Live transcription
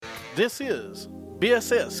This is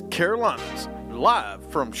BSS Carolinas, live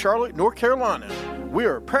from Charlotte, North Carolina. We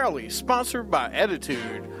are proudly sponsored by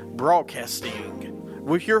Attitude Broadcasting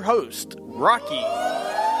with your host, Rocky.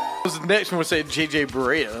 The next one said JJ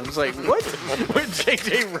Barea. I was like, what? What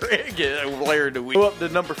JJ Barea get a player of the week? Go up to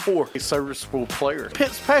number 4, a serviceable player.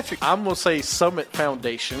 Fitzpatrick. I'm going to say Summit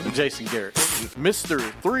Foundation, Jason Garrett. Mr.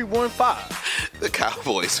 315. The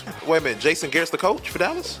Cowboys. Wait a minute, Jason Garrett's the coach for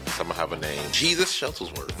Dallas? I'm going to have a name. Jesus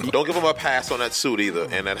Shuttlesworth. Don't give him a pass on that suit either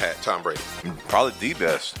and that hat, Tom Brady. Probably the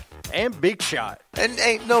best. And Big Shot. And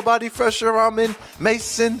ain't nobody fresher. I'm in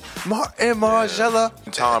Mason, Martin, Margella.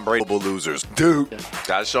 Tom Brady losers. Dude.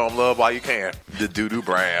 Gotta show them love while you can. The Doo-Doo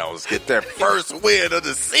Browns get their first win of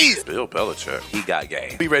the season. Bill Belichick, he got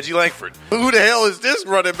game. Be Reggie Langford. Who the hell is this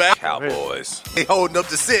running back? Cowboys. They holding up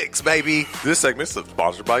to 6, baby. This segment's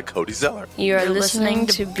sponsored by Cody Zeller. You are listening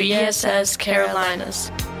to BSS Carolinas.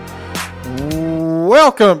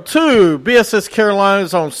 Welcome to BSS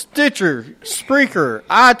Carolinas on Stitcher, Spreaker,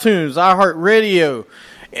 iTunes, iHeartRadio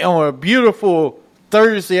on a beautiful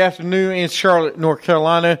Thursday afternoon in Charlotte, North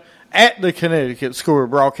Carolina at the Connecticut School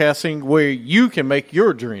of Broadcasting, where you can make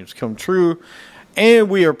your dreams come true. And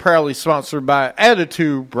we are proudly sponsored by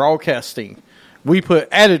Attitude Broadcasting. We put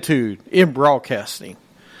attitude in broadcasting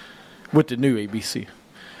with the new ABC.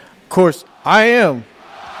 Of course, I am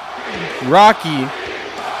Rocky,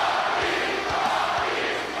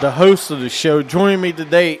 the host of the show. Joining me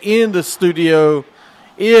today in the studio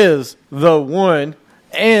is the one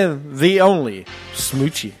and the only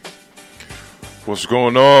Smoochie. What's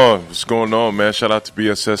going on? What's going on, man? Shout out to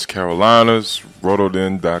BSS Carolinas,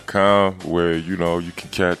 rotoden.com, where, you can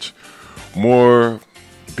catch more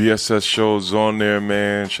BSS shows on there,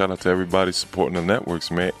 man. Shout out to everybody supporting the networks,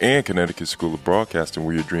 man, and Connecticut School of Broadcasting,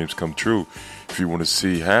 where your dreams come true. If you want to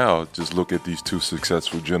see how, just look at these two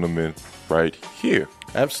successful gentlemen right here.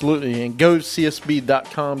 Absolutely. And go to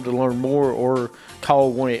csb.com to learn more or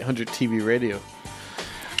call 1-800-TV-RADIO.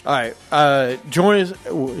 All right. Join us.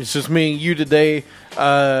 It's just me and you today.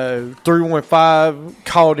 315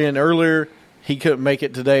 called in earlier. He couldn't make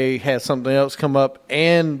it today. Had something else come up.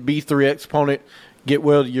 And B3 Exponent, get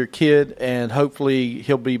well to your kid. And hopefully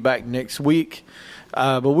he'll be back next week.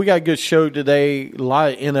 But we got a good show today. A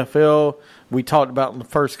lot of NFL. We talked about in the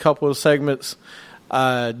first couple of segments.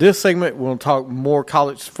 This segment, we'll talk more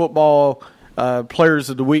college football, players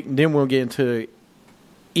of the week, and then we'll get into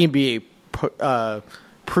NBA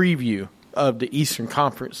preview of the Eastern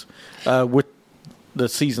Conference with the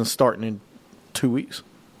season starting in 2 weeks.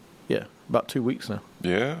 Yeah, about 2 weeks now.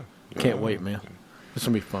 Yeah. Can't wait, man. It's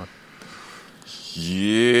going to be fun.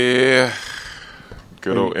 Yeah.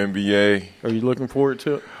 Good old NBA. Are you looking forward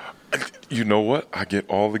to it? You know what? I get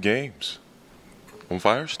all the games on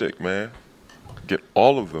Fire Stick, man. Get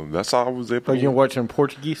all of them. That's how I was able to. Are you watching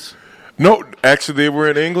Portuguese? No, actually, they were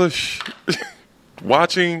in English.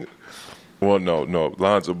 Watching. Well, no.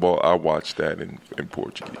 Lonzo Ball, I watched that in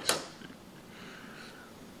Portuguese.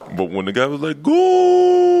 But when the guy was like,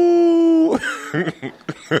 go!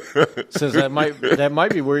 Since that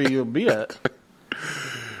might be where you'll be at.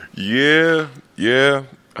 Yeah.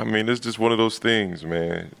 I mean, it's just one of those things,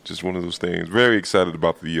 man. Just one of those things. Very excited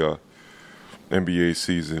about the NBA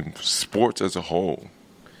season, sports as a whole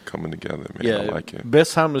coming together, man. Yeah, I like it.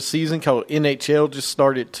 Best time of the season called NHL just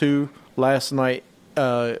started too last night.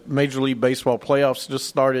 Major League Baseball playoffs just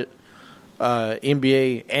started.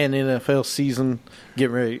 NBA and NFL season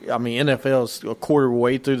getting ready. I mean, NFL is a quarter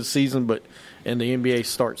way through the season, and the NBA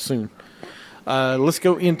starts soon. Let's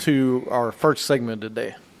go into our first segment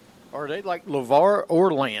today. Are they like LeVar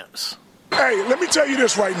or Lance? Hey, let me tell you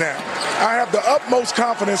this right now. I have the utmost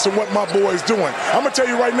confidence in what my boy is doing. I'm going to tell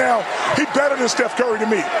you right now, he better than Steph Curry to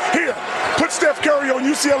me. Here, put Steph Curry on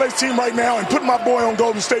UCLA's team right now and put my boy on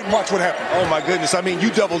Golden State and watch what happens. Oh, my goodness. I mean, you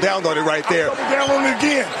double down on it right there. I double down on it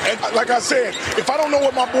again. And like I said, if I don't know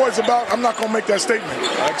what my boy's about, I'm not going to make that statement.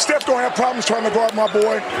 Steph going to have problems trying to guard my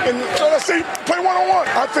boy. And let's see, play one-on-one.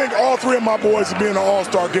 I think all three of my boys will be in an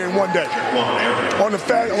all-star game one day. On the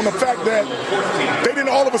fact that they didn't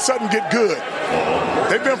all of a sudden get good.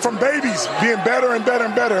 They've been from babies being better and better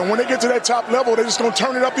and better. And when they get to that top level, they're just going to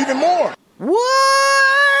turn it up even more.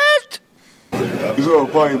 What? It's going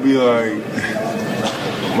to probably be like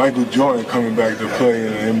Michael Jordan coming back to play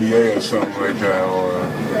in the NBA or something like that. Or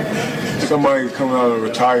somebody coming out of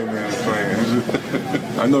retirement and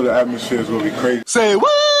playing. I know the atmosphere is going to be crazy. Say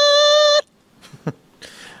what?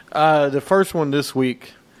 The first one this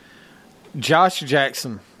week, Josh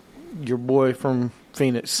Jackson, your boy from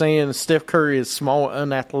Phoenix, saying Steph Curry is small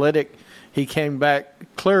and unathletic. He came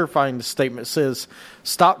back clarifying the statement, says,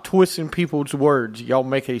 stop twisting people's words. Y'all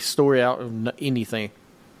make a story out of anything.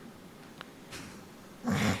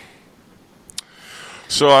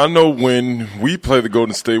 So I know when we play the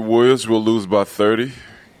Golden State Warriors, we'll lose by 30.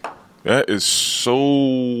 That is so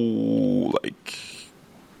like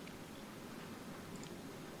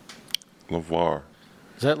LeVar.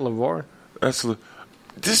 Is that LeVar? That's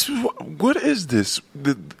this. What is this?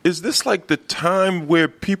 Is this like the time where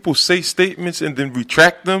people say statements and then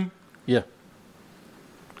retract them? Yeah.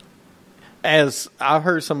 As I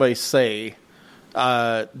heard somebody say,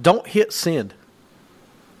 don't hit send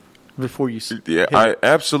before you. Yeah,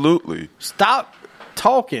 absolutely. Stop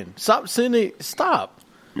talking. Stop sending. Stop.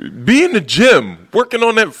 Be in the gym working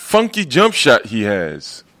on that funky jump shot he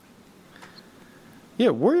has.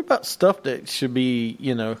 Yeah, worry about stuff that should be,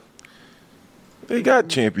 They got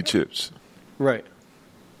championships. Right.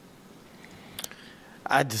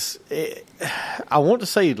 I want to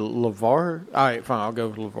say LeVar. All right, fine. I'll go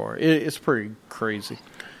with LeVar. It's pretty crazy.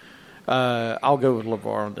 I'll go with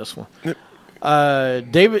LeVar on this one.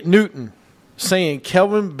 David Newton saying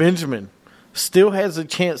Kelvin Benjamin still has a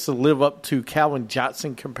chance to live up to Calvin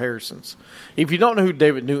Johnson comparisons. If you don't know who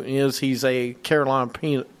David Newton is, he's a Carolina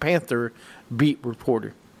Panther beat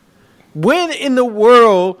reporter. When in the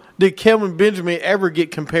world did Kelvin Benjamin ever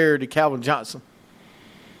get compared to Calvin Johnson?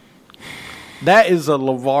 That is a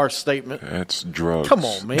LeVar statement. That's drugs. Come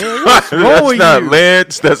on, man. What's wrong with That's not you?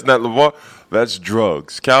 Lance. That's not LeVar. That's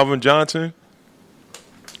drugs. Calvin Johnson?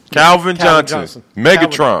 Calvin Johnson.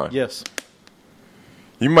 Megatron. Calvin, yes.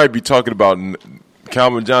 You might be talking about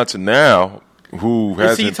Calvin Johnson now, who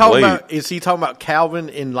hasn't played. Is he talking about Calvin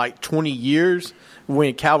in like 20 years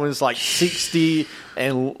when Calvin's like 60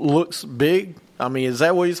 and looks big? I mean, is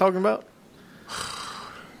that what he's talking about?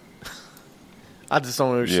 I just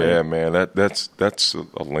don't understand. Yeah, man, that's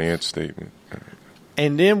a Lance statement.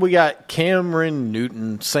 And then we got Cameron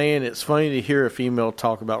Newton saying it's funny to hear a female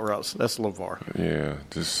talk about Russ. That's LeVar. Yeah,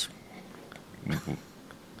 just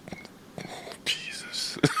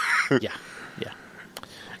Jesus. Yeah.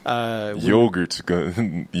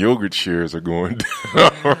 Yogurt shares are going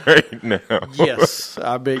down right now. Yes,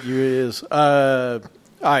 I bet you it is. All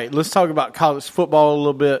right, let's talk about college football a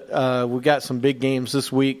little bit. We got some big games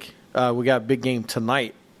this week. We got a big game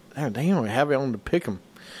tonight. They don't even have it on to pick them.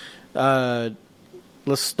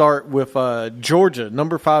 Let's start with Georgia,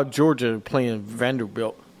 number 5 Georgia playing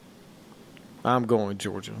Vanderbilt. I'm going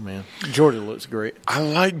Georgia, man. Georgia looks great. I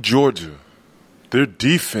like Georgia. Their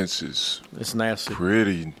defense is nasty.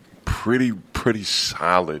 Pretty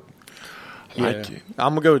solid. I like it.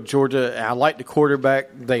 I'm going to go with Georgia. I like the quarterback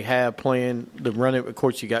they have playing the running. Of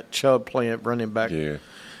course, you got Chubb playing at running back. Yeah.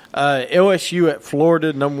 LSU at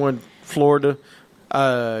Florida, number 1 Florida.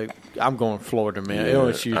 I'm going Florida, man. Yeah,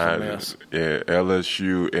 LSU's a mess. Yeah,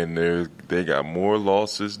 LSU, and they got more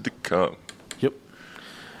losses to come. Yep.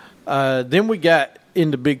 Then we got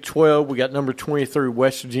in the Big 12, we got number 23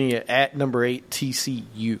 West Virginia at number 8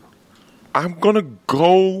 TCU. I'm going to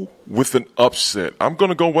go with an upset. I'm going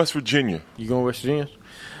to go West Virginia. You going West Virginia?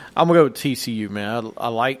 I'm going to go with TCU, man. I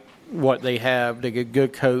like what they have. They get a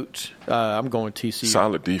good coach. I'm going TCU.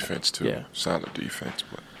 Solid defense, too. Yeah. Solid defense,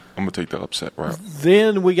 but I'm going to take the upset route.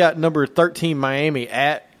 Then we got number 13 Miami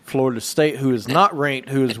at Florida State, who is not ranked,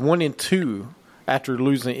 who is 1-2 after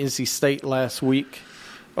losing NC State last week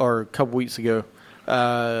or a couple weeks ago.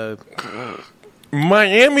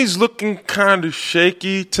 Miami's looking kind of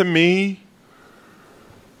shaky to me.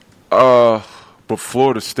 But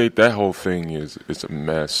Florida State, that whole thing is a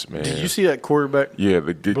mess, man. Did you see that quarterback? Yeah,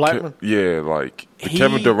 Blackman? The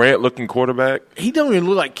Kevin Durant looking quarterback. He don't even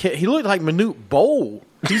look like he looked like Manute Bol.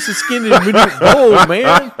 He's the skinny Manute Bol,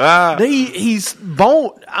 man. He's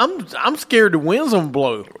bone. I'm scared the wind's gonna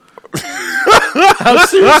blow.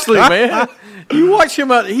 Seriously, man. You watch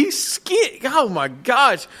him out. He's skinny. Oh my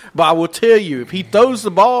gosh! But I will tell you, if he throws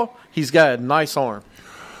the ball, he's got a nice arm.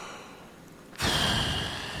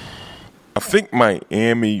 I think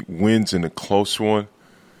Miami wins in a close one.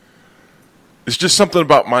 It's just something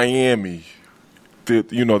about Miami that,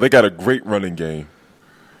 they got a great running game.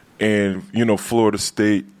 And, Florida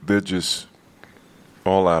State, they're just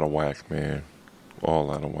all out of whack, man.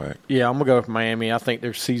 All out of whack. Yeah, I'm going to go with Miami. I think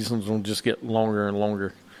their seasons will just get longer and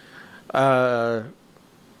longer.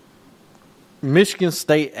 Michigan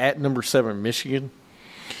State at number 7, Michigan.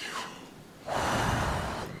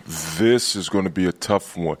 This is going to be a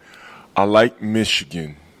tough one. I like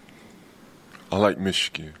Michigan.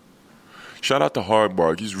 Shout out to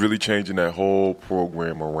Hardbaugh. He's really changing that whole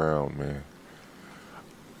program around, man.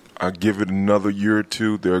 I give it another year or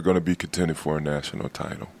two, they're going to be contending for a national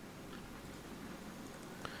title.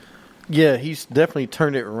 Yeah, he's definitely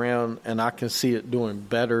turned it around, and I can see it doing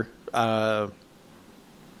better.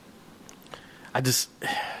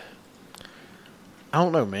 I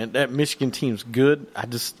don't know, man. That Michigan team's good.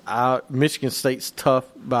 Michigan State's tough,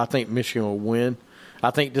 but I think Michigan will win.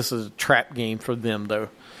 I think this is a trap game for them, though.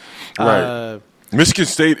 Right. Michigan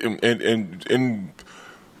State and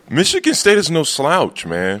Michigan State is no slouch,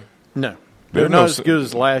 man. No. They're not as good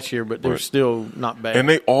as last year, but they're still not bad. And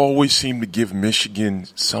they always seem to give Michigan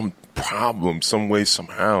some problem, some way,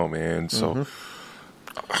 somehow, man. So,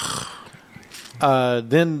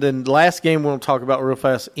 then the last game we'll talk about real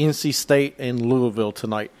fast, NC State and Louisville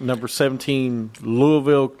tonight. Number 17,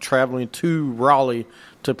 Louisville traveling to Raleigh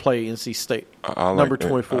to play NC State. Number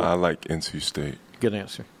 24. I like NC State. Good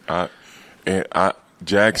answer.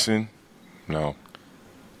 Jackson, no.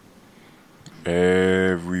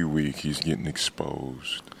 Every week he's getting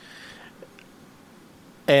exposed.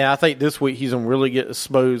 And I think this week he's going to really get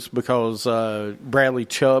exposed because Bradley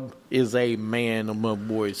Chubb is a man among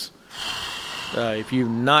boys. If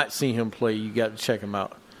you've not seen him play, you got to check him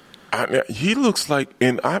out. He looks like,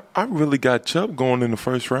 and I really got Chubb going in the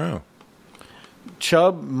first round.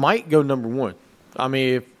 Chubb might go number 1. I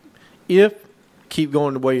mean, if keep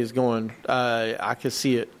going the way he's going, I could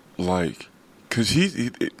see it. Like, because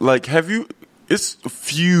it's a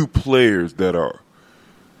few players that are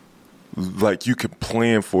like you can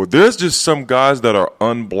plan for. There's just some guys that are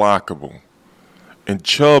unblockable, and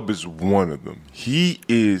Chubb is one of them. He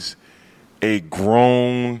is a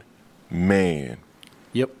grown man.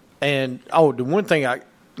 Yep. And, the one thing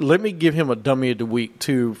let me give him a dummy of the week,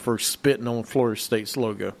 too, for spitting on Florida State's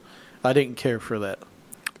logo. I didn't care for that.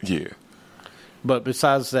 Yeah. But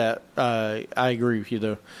besides that, I agree with you,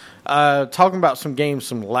 though. Talking about some games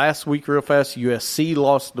from last week real fast, USC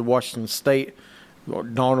lost to Washington State.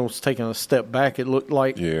 Darnold's taking a step back, it looked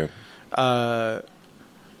like. Yeah.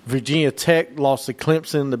 Virginia Tech lost to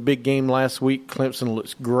Clemson, the big game last week. Clemson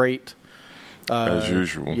looks great. As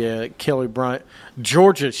usual. Yeah, Kelly Bryant.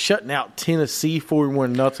 Georgia shutting out Tennessee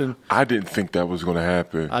 41-0. I didn't think that was going to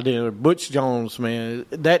happen. I didn't. Butch Jones, man,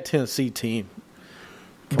 that Tennessee team.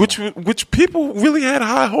 Which people really had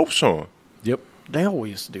high hopes on. Yep, they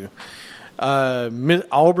always do.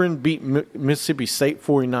 Auburn beat Mississippi State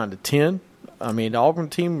 49-10. I mean, the Auburn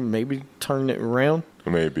team maybe turned it around.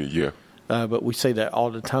 Maybe, yeah. But we say that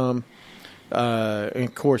all the time. And,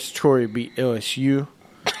 of course, Troy beat LSU.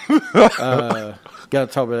 Got to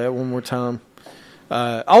talk about that one more time.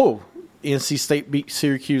 NC State beat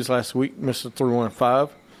Syracuse last week, Mr.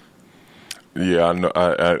 315. Yeah, I know.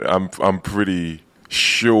 I'm pretty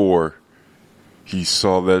sure he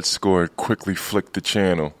saw that score and quickly flicked the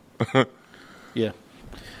channel. Yeah.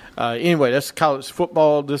 Anyway, that's college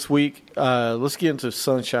football this week. Let's get into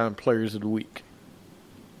Sunshine Players of the Week.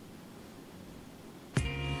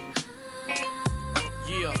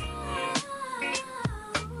 Yeah.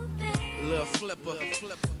 Little flipper.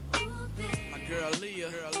 My girl Leah.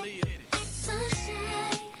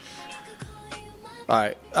 All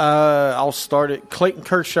right. I'll start it. Clayton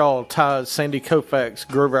Kershaw ties Sandy Koufax,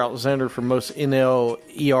 Grover Alexander for most NL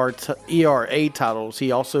ERA titles.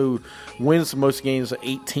 He also wins the most games at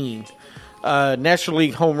 18. National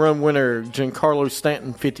League home run winner Giancarlo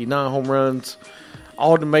Stanton, 59 home runs.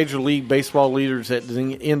 All the Major League Baseball leaders at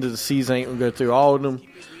the end of the season. Ain't going to go through all of them.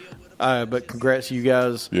 But congrats to you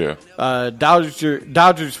guys. Yeah.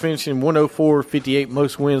 Dodgers finishing 104-58,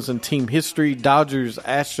 most wins in team history. Dodgers,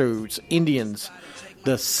 Astros, Indians,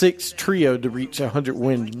 the sixth trio to reach a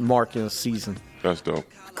 100-win mark in a season. That's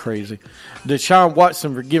dope. Crazy. Deshaun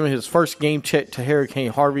Watson for giving his first game check to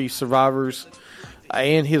Hurricane Harvey survivors,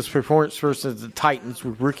 and his performance versus the Titans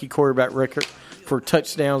with rookie quarterback record for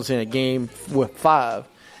touchdowns in a game with 5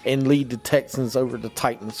 and lead the Texans over the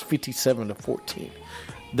Titans 57-14.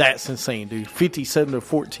 That's insane, dude.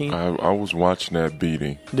 57-14. I was watching that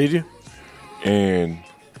beating. Did you? And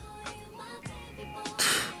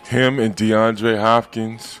him and DeAndre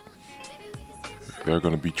Hopkins, they're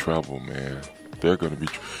going to be trouble, man. They're going to be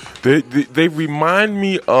they remind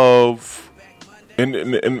me of,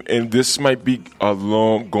 and this might be a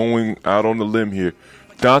long going out on the limb here,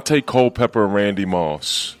 Dante Culpepper and Randy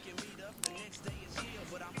Moss.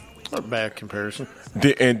 Not a bad comparison.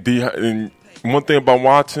 And one thing about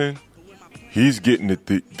Watson, he's getting it.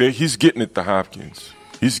 He's getting it to Hopkins.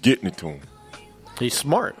 He's getting it to him. He's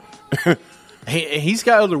smart. He's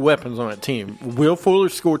got other weapons on that team. Will Fuller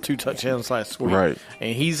scored 2 touchdowns last week. Right.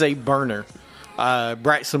 And he's a burner.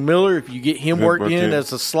 Braxton Miller, if you get him worked in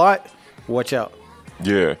as a slot, watch out.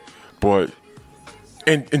 Yeah. But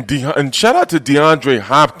and shout out to DeAndre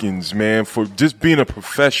Hopkins, man, for just being a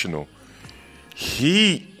professional.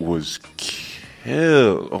 He was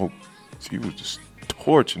killed. Oh, he was just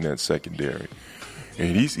torching that secondary.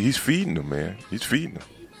 And he's feeding them, man. He's feeding them.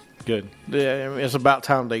 Good. Yeah, I mean, it's about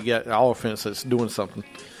time they get an offense that's doing something.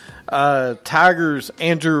 Tigers,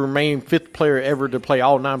 Andrew remained 5th player ever to play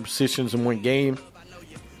all 9 positions in one game.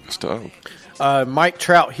 It's tough. Mike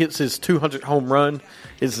Trout hits his 200 home run.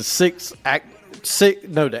 Is the 8th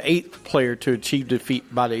player to achieve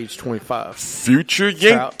defeat by the age 25. Future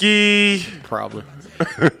Yankee. Probably.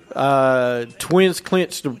 Twins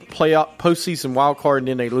clinched the playoff postseason wild card, and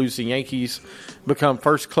then they lose the Yankees. Become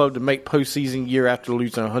first club to make postseason year after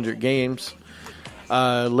losing 100 games.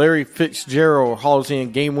 Larry Fitzgerald hauls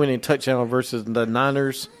in game-winning touchdown versus the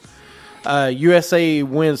Niners. USA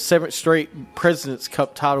wins 7th straight President's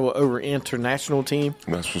Cup title over international team.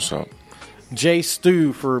 That's what's up. Jay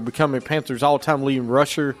Stu for becoming Panthers' all-time leading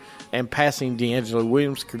rusher and passing D'Angelo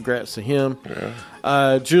Williams. Congrats to him.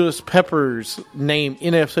 Yeah. Julius Peppers named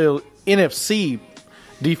NFC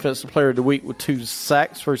Defensive Player of the Week with 2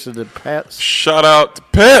 sacks versus the Pats. Shout out to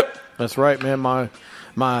Pep. That's right, man. My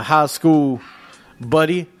high school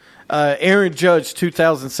buddy. Aaron Judge,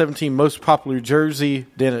 2017 most popular jersey.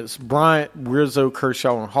 Then it's Bryant, Rizzo,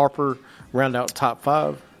 Kershaw, and Harper. Round out top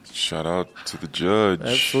 5. Shout out to the Judge.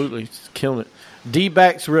 Absolutely. He's killing it.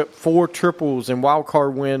 D-backs rip 4 triples and wild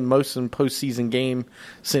card win most in postseason game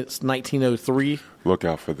since 1903. Look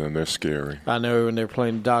out for them. They're scary. I know, and they're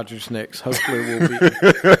playing the Dodgers next. Hopefully we'll beat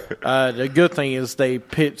them. The good thing is they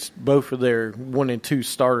pitched both of their 1 and 2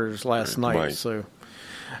 starters last night. Right. So,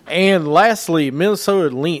 and lastly,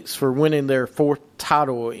 Minnesota Lynx for winning their 4th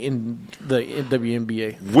title in the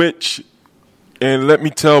WNBA. Which, and let me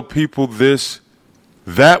tell people this,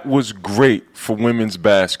 that was great for women's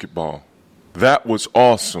basketball. That was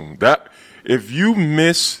awesome. That if you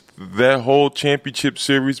miss that whole championship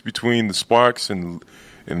series between the Sparks and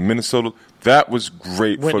Minnesota, that was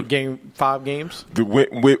great. Went 5 games?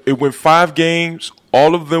 It went 5 games.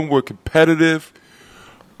 All of them were competitive.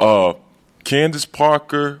 Candace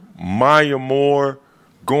Parker, Maya Moore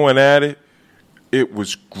going at it. It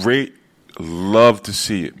was great. Love to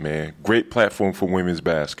see it, man. Great platform for women's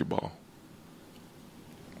basketball.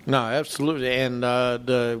 No, absolutely. And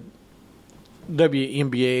the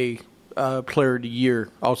WNBA Player of the Year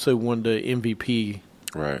also won the MVP.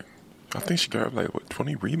 Right. I think she got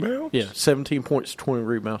 20 rebounds? Yeah, 17 points, 20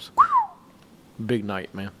 rebounds. Big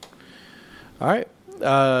night, man. All right.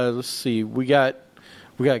 Let's see. We got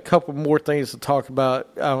a couple more things to talk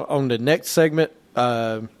about on the next segment.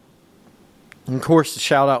 Of course, the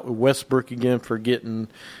shout out to Westbrook again for getting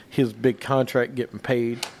his big contract, getting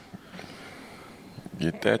paid.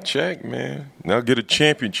 Get that check, man. Now get a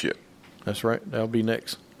championship. That's right. That'll be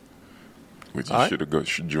next. Which you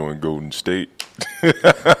should join Golden State.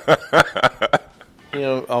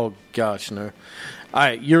 Oh gosh, no. All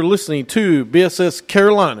right, you're listening to BSS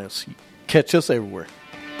Carolinas. Catch us everywhere.